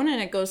her phone and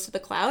it goes to the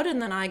cloud,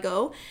 and then I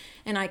go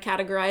and I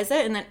categorize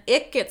it, and then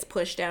it gets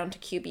pushed down to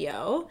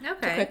QBO,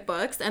 to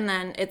QuickBooks, and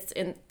then it's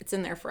in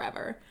there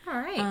forever. All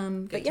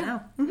right. But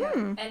yeah.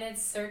 And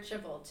it's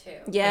searchable too.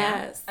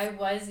 Yes. I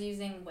was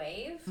using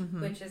Wave,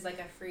 which is like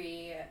a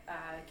free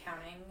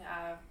accounting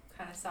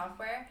kind of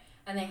software,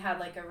 and they had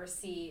like a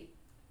receipt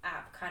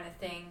app kind of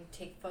thing,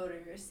 take a photo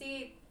of your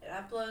receipt, it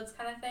uploads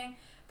kind of thing,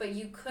 but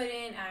you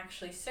couldn't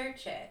actually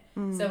search it.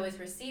 So with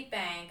Receipt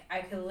Bank,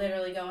 I could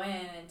literally go in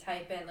and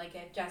type in, like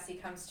if Jessie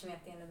comes to me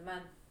at the end of the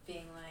month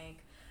being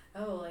like,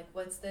 oh, like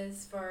what's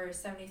this for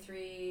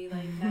 73,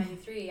 like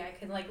 93, I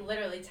can like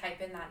literally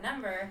type in that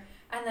number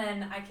and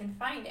then I can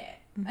find it.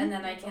 And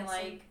then I can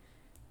like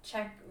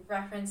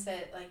reference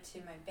it like to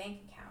my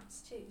bank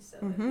accounts too, so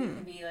that we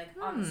can be like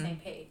on the same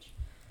page.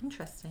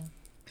 Interesting.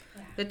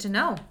 Yeah. Good to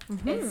know.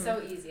 It's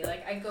so easy.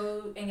 Like I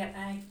go and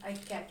I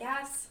get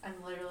gas.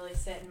 I'm literally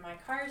sitting in my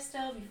car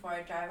still before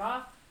I drive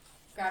off.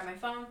 Grab my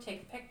phone,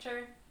 take a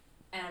picture,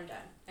 and I'm done.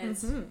 And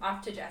it's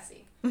off to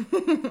Jessie.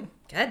 Good.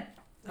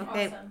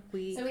 Okay. Awesome.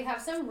 So we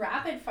have some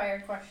rapid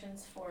fire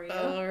questions for you.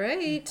 All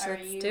right, Are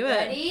let's you do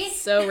ready? it.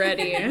 So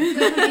ready. We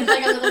need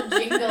like a little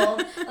jingle,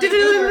 like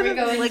before we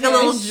go into Like a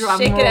little drum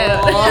Shake roll. it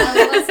out. Yeah, a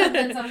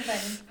little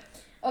something.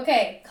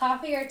 Okay,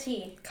 coffee or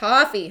tea?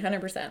 Coffee,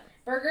 100%.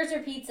 Burgers or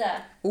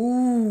pizza?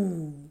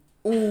 Ooh.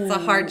 It's a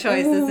hard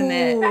choice, isn't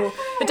it?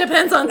 It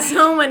depends on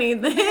so many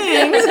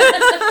things.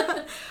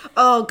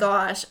 Oh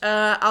gosh,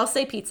 I'll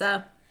say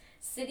pizza.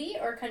 City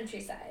or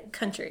countryside?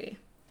 Country.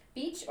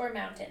 Beach or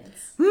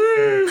mountains?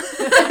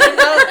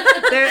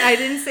 I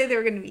didn't say they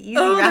were going to be easy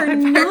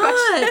rapid fire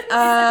questions.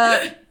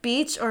 Not.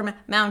 Beach or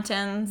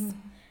mountains.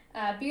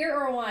 Beer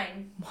or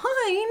wine?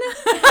 Wine.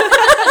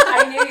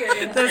 I knew you were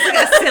going to That's say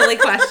like a silly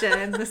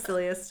question, the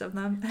silliest of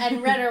them.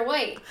 And red or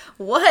white?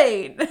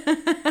 White.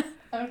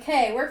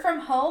 Okay, work from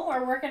home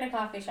or work in a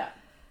coffee shop?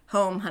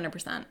 Home,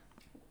 100%.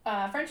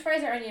 French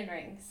fries or onion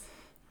rings?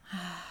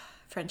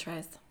 French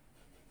fries.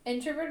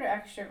 Introvert or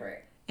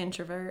extrovert?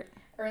 Introvert.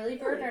 Early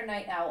bird or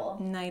night owl?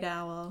 Night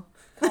owl.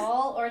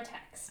 Call or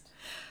text?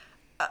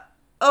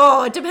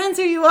 Oh, it depends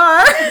who you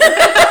are.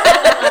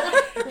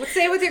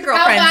 Say it with your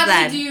How girlfriends badly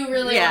then. do you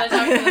really Yeah. want to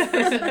talk to this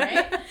person,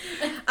 right?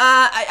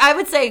 I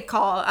would say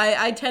call.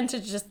 I tend to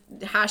just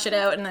hash it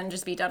out and then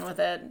just be done with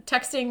it.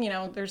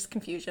 Texting, there's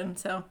confusion,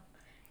 so.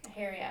 I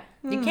hear ya.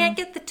 You can't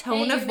get the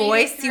tone Hey, of you made it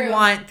voice you through.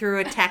 want through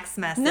a text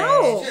message.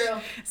 No. True.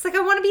 It's like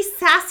I want to be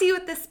sassy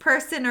with this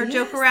person or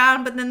joke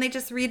around, but then they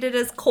just read it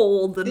as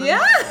cold. And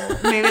Yeah.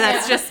 maybe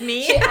that's Yeah. just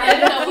me. She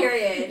added a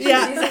period. She's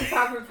Yeah. using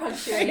proper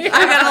punctuation.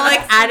 I'm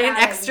gonna add in Yeah.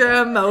 extra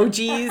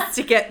emojis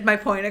to get my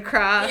point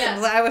across. Yeah.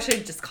 I'm like, I wish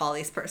I'd just call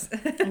these person.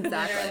 Exactly.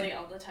 Literally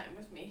all the time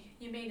with me.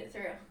 You made it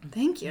through.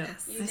 Thank you. You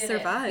I did it.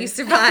 survived. You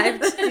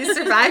survived. You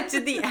survived to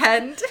the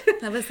end.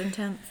 That was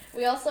intense.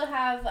 We also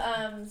have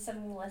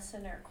some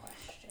listener questions.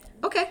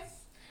 Okay.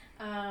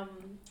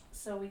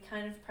 So we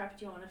kind of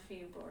prepped you on a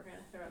few, but we're gonna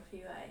throw a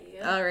few at you.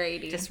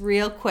 Alrighty. Just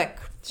real quick.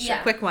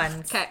 Yeah. Quick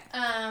ones. Okay.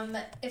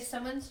 If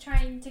someone's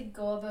trying to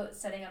go about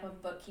setting up a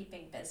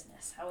bookkeeping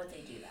business, how would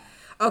they do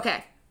that?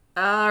 Okay.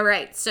 All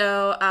right.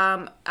 So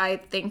I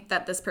think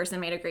that this person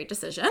made a great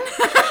decision,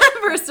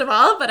 first of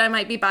all, but I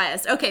might be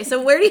biased. Okay. So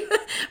where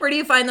do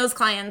you find those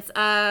clients?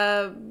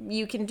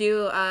 You can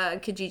do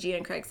Kijiji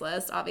and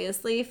Craigslist,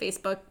 obviously.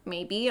 Facebook,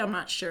 maybe. I'm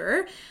not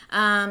sure.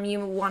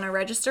 You want to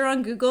register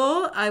on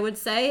Google, I would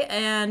say.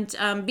 And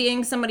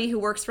being somebody who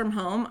works from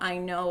home, I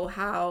know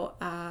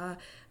how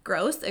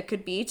gross it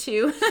could be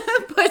to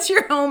put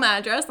your home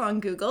address on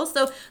Google.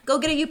 So go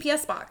get a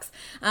UPS box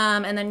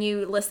and then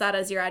you list that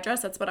as your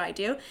address. That's what I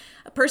do.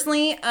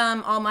 Personally,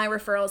 all my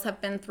referrals have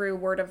been through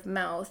word of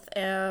mouth.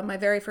 My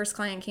very first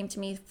client came to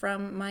me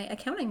from my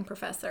accounting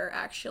professor,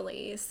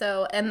 actually.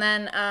 So, and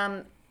then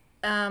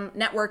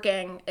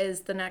networking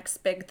is the next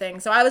big thing.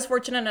 So I was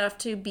fortunate enough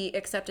to be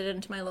accepted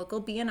into my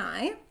local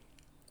BNI.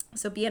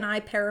 So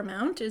BNI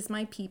Paramount is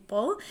my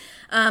people,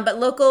 but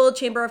local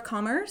Chamber of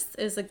Commerce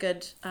is a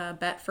good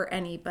bet for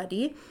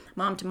anybody.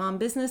 Mom-to-mom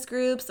business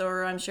groups,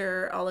 or I'm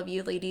sure all of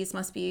you ladies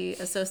must be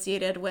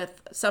associated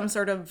with some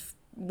sort of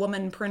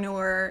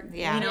womanpreneur,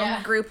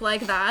 Yeah. group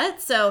like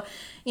that. So,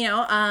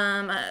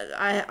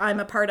 I'm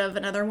a part of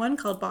another one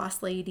called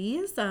Boss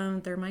Ladies.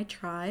 They're my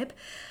tribe.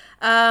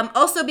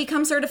 Also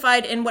become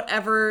certified in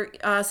whatever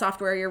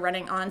software you're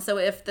running on. So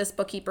if this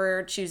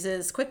bookkeeper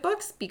chooses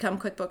QuickBooks, become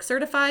QuickBooks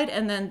certified,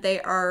 and then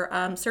they are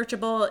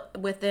searchable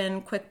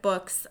within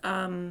QuickBooks,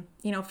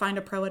 find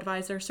a pro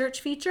advisor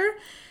search feature.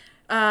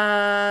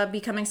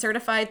 Becoming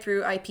certified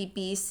through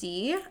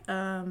IPBC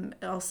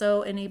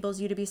also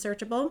enables you to be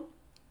searchable.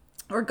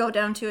 Or go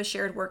down to a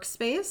shared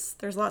workspace.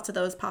 There's lots of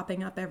those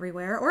popping up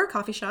everywhere. Or a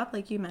coffee shop,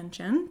 like you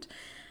mentioned.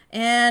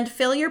 And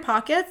fill your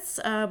pockets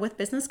with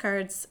business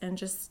cards and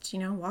just,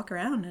 walk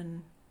around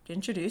and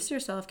introduce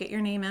yourself, get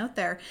your name out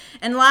there.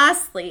 And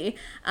lastly,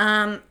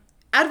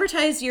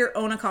 advertise your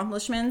own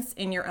accomplishments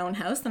in your own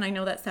house. And I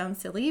know that sounds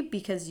silly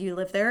because you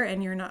live there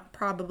and you're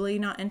probably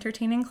not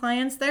entertaining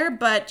clients there,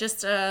 but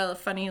just a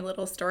funny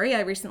little story. I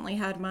recently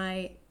had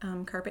my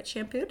carpet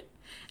shampooed.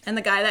 And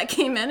the guy that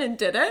came in and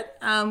did it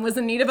was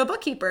in need of a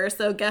bookkeeper.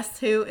 So guess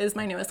who is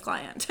my newest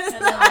client?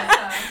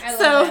 I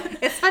love it.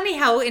 It's funny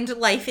how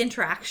life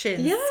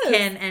interactions Yes.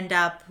 can end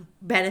up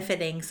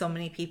benefiting so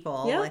many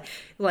people. Yeah.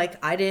 Like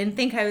I didn't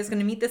think I was going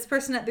to meet this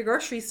person at the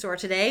grocery store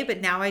today,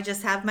 but now I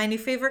just have my new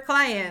favorite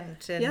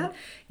client. And Yeah.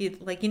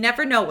 you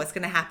never know what's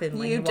going to happen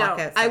when you walk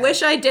outside. I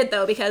wish I did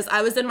though, because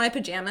I was in my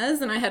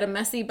pajamas and I had a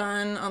messy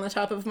bun on the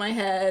top of my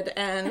head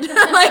and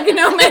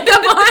no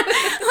makeup on.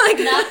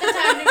 Not the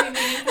time to be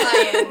meeting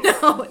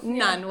clients. No,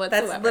 none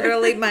whatsoever. That's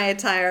literally my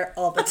attire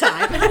all the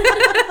time.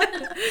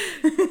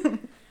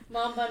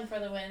 Mom bun for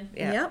the win.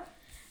 Yeah. Yep.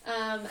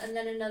 And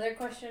then another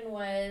question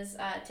was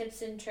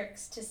tips and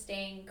tricks to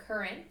staying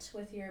current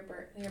with your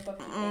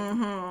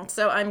bookkeeping.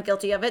 So I'm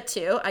guilty of it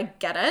too. I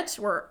get it.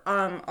 We're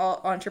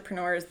all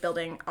entrepreneurs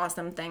building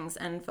awesome things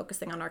and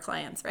focusing on our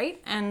clients,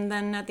 right? And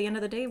then at the end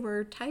of the day,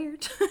 we're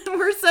tired.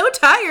 We're so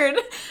tired.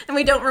 And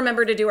we don't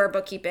remember to do our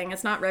bookkeeping.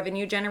 It's not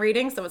revenue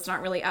generating, so it's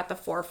not really at the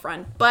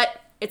forefront,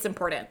 but it's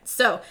important.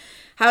 So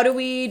how do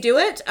we do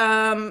it?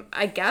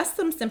 I guess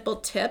some simple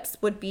tips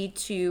would be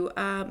to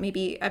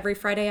maybe every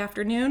Friday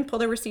afternoon, pull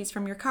the receipts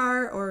from your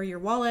car or your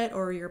wallet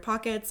or your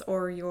pockets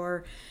or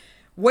your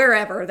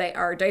wherever they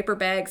are, diaper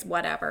bags,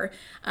 whatever.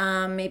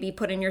 Maybe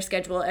put in your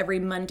schedule every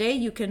Monday.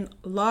 You can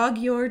log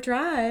your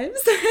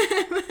drives,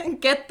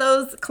 get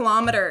those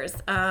kilometers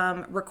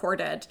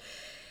recorded.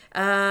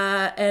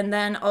 And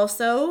then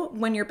also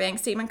when your bank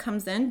statement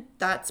comes in,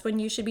 that's when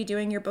you should be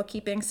doing your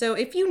bookkeeping. So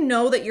if you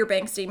know that your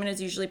bank statement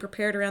is usually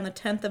prepared around the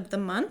 10th of the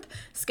month,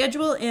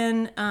 schedule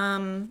in,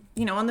 on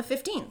the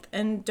 15th,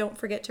 and don't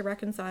forget to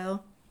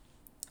reconcile.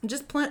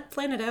 Just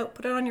plan it out,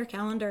 put it on your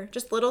calendar,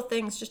 just little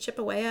things, just chip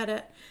away at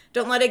it.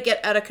 Don't let it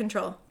get out of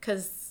control,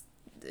 because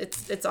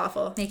it's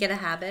awful. Make it a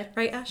habit.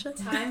 Right, Ashley?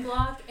 Time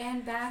block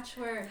and batch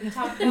work. We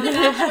talked about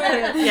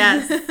batch work.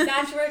 Yes.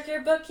 Batch work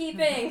your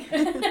bookkeeping.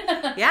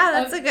 Yeah,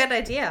 that's a good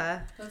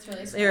idea. That's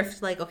really smart. Or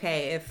if, like,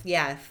 okay,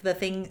 if the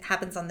thing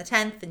happens on the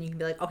 10th, then you can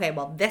be like, okay,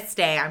 well, this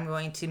day I'm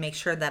going to make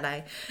sure that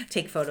I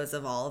take photos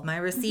of all of my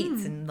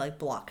receipts and, like,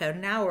 block out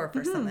an hour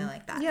for something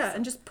like that. Yeah,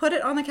 and just put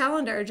it on the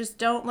calendar. Just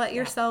don't let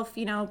yourself,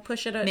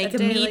 push it Make a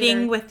day meeting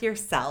later. with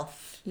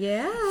yourself.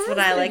 Yeah, That's what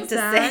I like to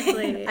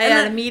say. I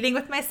had a meeting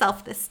with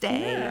myself this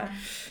day. Yeah.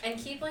 And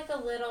keep like a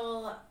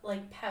little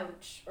like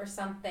pouch or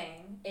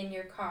something in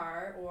your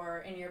car or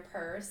in your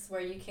purse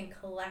where you can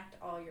collect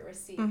all your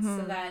receipts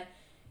so that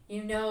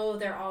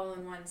they're all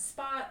in one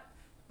spot.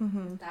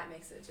 That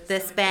makes it just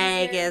This so much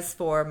bag easier. is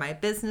for my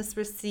business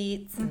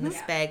receipts, and this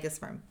bag is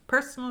for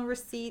personal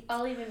receipts.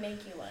 I'll even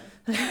make you one.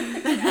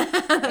 That's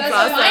That's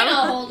what mine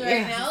I'll hold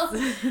right now.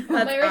 That's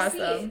My awesome.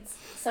 receipts.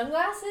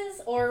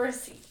 Sunglasses or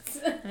receipts.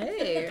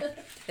 Hey.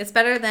 It's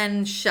better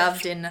than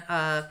shoved in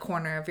a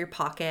corner of your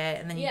pocket,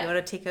 and then you Yeah. go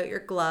to take out your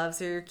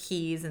gloves or your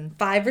keys, and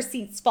 5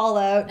 receipts fall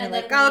out, and And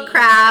you're like, then oh we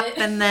crap, eat it.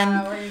 and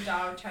then Or your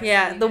dog tries to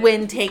yeah, eat the it.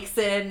 wind takes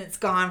it and it's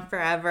gone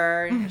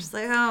forever, and you're just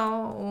like,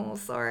 oh,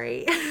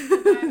 sorry.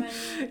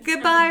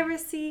 Goodbye,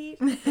 receipt.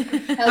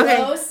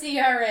 Hello,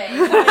 CRA.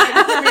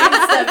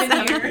 It's been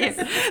 7 years.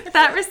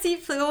 That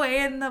receipt flew away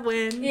in the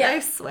wind. Yeah. I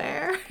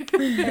swear.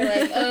 You're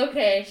like,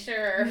 okay,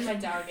 sure. My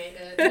dog ate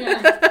it.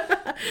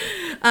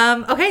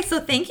 Okay, so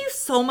thank you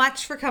so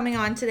much for coming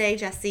on today,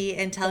 Jessie,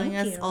 and telling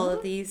Thank us you. all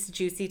of these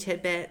juicy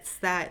tidbits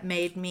that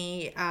made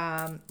me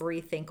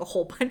rethink a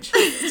whole bunch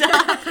of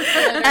stuff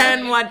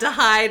and want to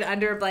hide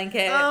under a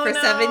blanket for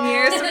 7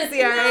 years from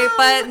CRA.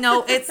 But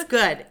no, it's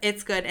good.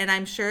 It's good. And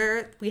I'm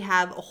sure we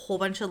have a whole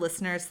bunch of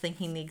listeners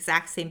thinking the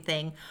exact same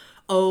thing.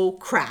 Oh,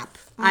 crap.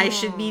 I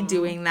should be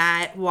doing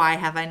that. Why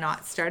have I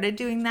not started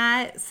doing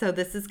that? So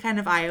this is kind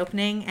of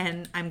eye-opening,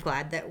 and I'm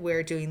glad that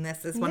we're doing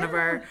this as one of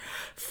our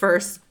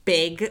first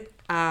big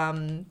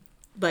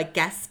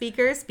guest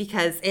speakers,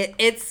 because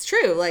it's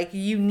true. Like,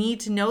 you need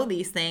to know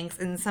these things,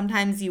 and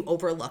sometimes you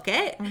overlook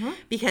it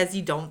because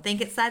you don't think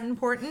it's that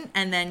important,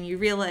 and then you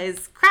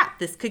realize, crap,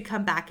 this could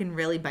come back and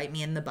really bite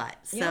me in the butt.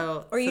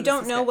 So Or you so this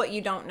don't is know good. what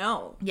you don't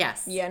know.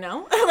 Yes. You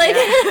know?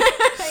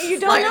 You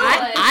don't know.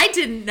 I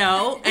didn't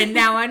know, and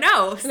now I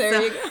know.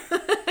 There you go.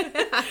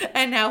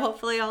 And now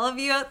hopefully all of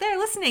you out there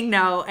listening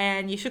know,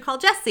 and you should call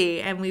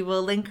Jessie, and we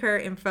will link her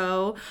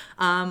info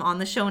on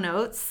the show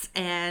notes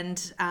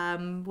and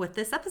with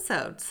this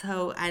episode.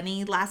 So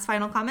any last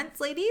final comments,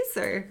 ladies?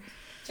 Or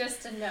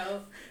Just a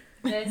note,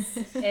 this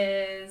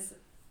is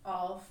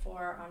all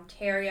for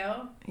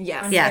Ontario.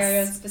 Yes.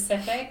 Ontario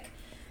specific.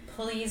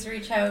 Please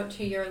reach out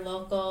to your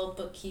local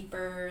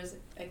bookkeepers,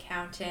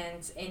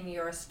 accountants in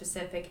your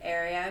specific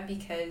area,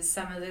 because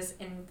some of this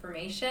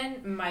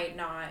information might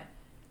not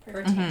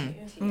pertain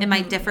to you. it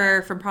might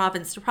differ from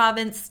province to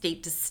province,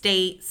 state to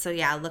state. So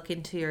yeah, look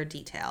into your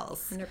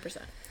details. 100%.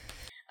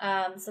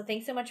 So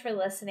thanks so much for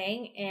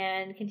listening,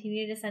 and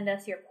continue to send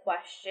us your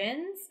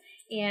questions.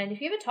 And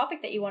if you have a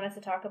topic that you want us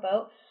to talk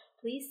about,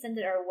 please send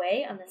it our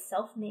way on the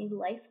Self-Made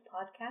Life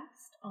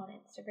podcast on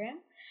Instagram.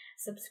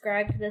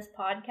 Subscribe to this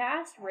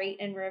podcast, rate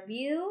and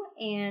review,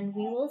 and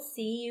we will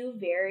see you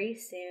very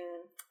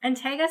soon. And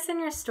tag us in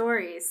your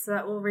stories so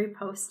that we'll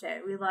repost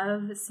it. We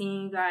love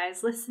seeing you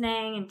guys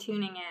listening and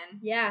tuning in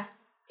Yeah.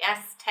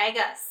 Yes, tag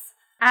us.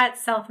 at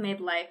Self-Made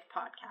Life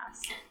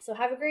Podcast. So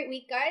have a great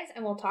week, guys,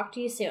 and we'll talk to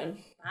you soon.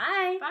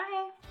 Bye.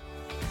 Bye.